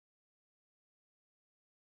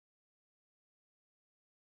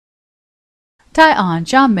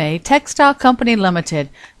Jiamei Textile Company Limited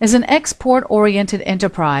is an export-oriented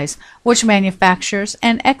enterprise which manufactures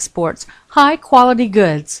and exports high-quality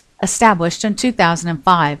goods, established in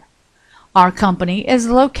 2005. Our company is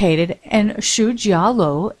located in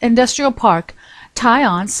Shujialo Industrial Park,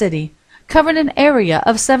 Tai'an City, covering an area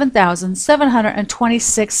of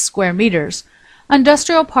 7,726 square meters,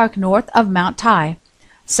 Industrial Park north of Mount Tai,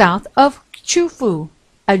 south of Qufu,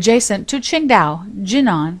 adjacent to Qingdao,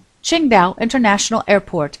 Jinan, Qingdao International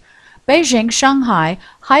Airport, Beijing-Shanghai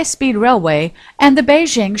High-Speed Railway, and the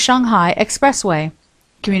Beijing-Shanghai Expressway.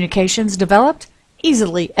 Communications developed,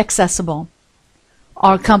 easily accessible.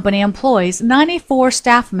 Our company employs 94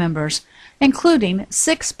 staff members, including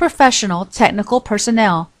 6 professional technical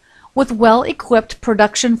personnel, with well-equipped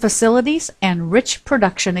production facilities and rich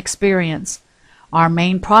production experience. Our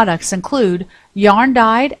main products include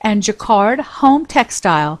yarn-dyed and jacquard home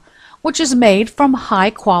textile, which is made from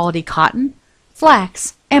high-quality cotton,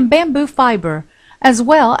 flax, and bamboo fiber, as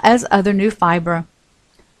well as other new fiber.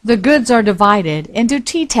 The goods are divided into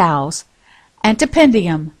tea towels,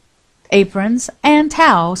 antipendium, aprons, and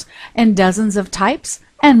towels in dozens of types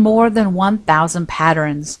and more than 1,000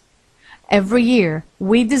 patterns. Every year,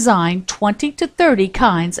 we design 20 to 30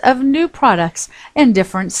 kinds of new products in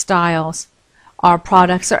different styles. Our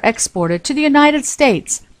products are exported to the United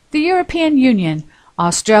States, the European Union,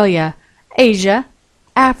 Australia, Asia,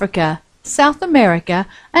 Africa, South America,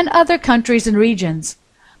 and other countries and regions.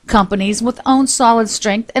 Companies with own solid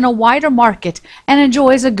strength in a wider market and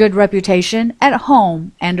enjoys a good reputation at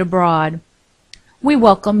home and abroad. We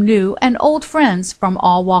welcome new and old friends from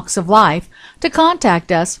all walks of life to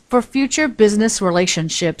contact us for future business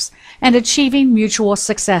relationships and achieving mutual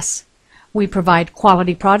success. We provide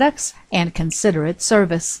quality products and considerate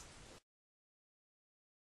service.